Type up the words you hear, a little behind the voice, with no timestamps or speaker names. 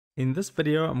In this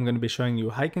video, I'm going to be showing you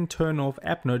how you can turn off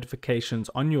app notifications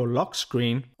on your lock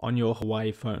screen on your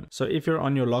Huawei phone. So if you're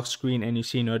on your lock screen and you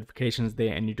see notifications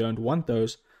there and you don't want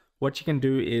those, what you can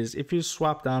do is if you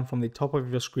swipe down from the top of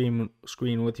your screen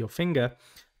with your finger,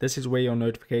 this is where your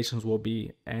notifications will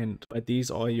be, but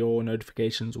these are your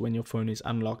notifications when your phone is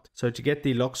unlocked. So to get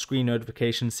the lock screen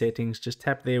notification settings, just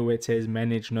tap there where it says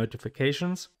manage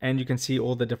notifications, and you can see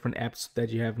all the different apps that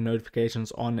you have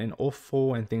notifications on and off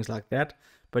for and things like that.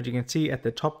 But you can see at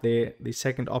the top there, the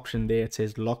second option there, it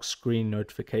says lock screen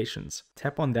notifications.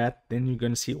 Tap on that, then you're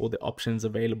going to see all the options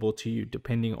available to you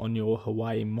depending on your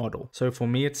Huawei model. So for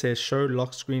me, it says show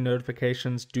lock screen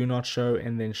notifications, do not show,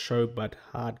 and then show but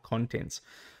hard contents.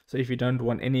 So if you don't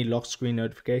want any lock screen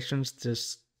notifications,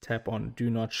 just tap on do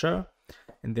not show,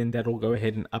 and then that will go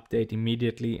ahead and update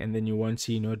immediately, and then you won't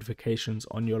see notifications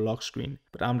on your lock screen.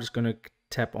 But I'm just going to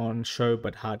tap on show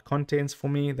but hard contents for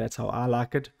me. That's how I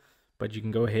like it. But you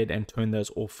can go ahead and turn those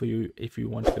off for you if you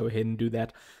want to go ahead and do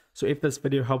that. So if this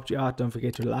video helped you out, don't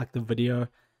forget to like the video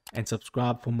and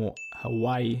subscribe for more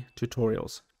Huawei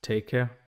tutorials. Take care.